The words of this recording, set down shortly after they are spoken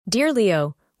Dear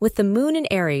Leo, with the moon in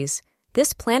Aries,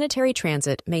 this planetary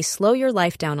transit may slow your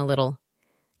life down a little.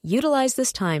 Utilize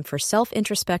this time for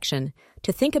self-introspection,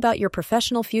 to think about your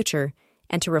professional future,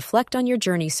 and to reflect on your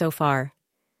journey so far.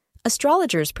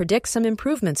 Astrologers predict some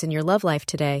improvements in your love life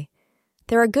today.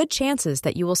 There are good chances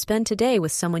that you will spend today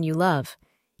with someone you love.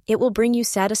 It will bring you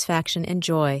satisfaction and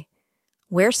joy.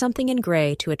 Wear something in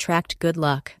gray to attract good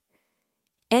luck.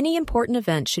 Any important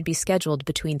event should be scheduled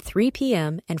between 3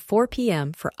 p.m. and 4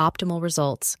 p.m. for optimal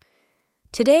results.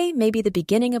 Today may be the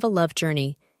beginning of a love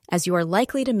journey, as you are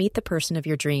likely to meet the person of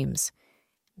your dreams.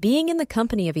 Being in the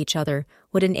company of each other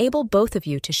would enable both of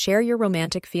you to share your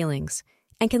romantic feelings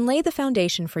and can lay the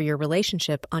foundation for your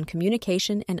relationship on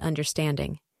communication and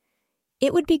understanding.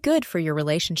 It would be good for your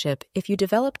relationship if you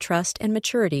develop trust and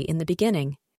maturity in the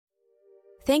beginning.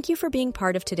 Thank you for being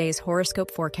part of today's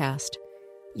horoscope forecast.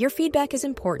 Your feedback is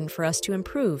important for us to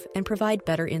improve and provide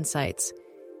better insights.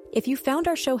 If you found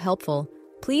our show helpful,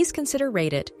 please consider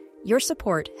rate it. Your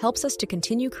support helps us to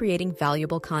continue creating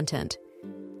valuable content.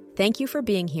 Thank you for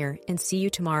being here, and see you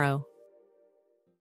tomorrow.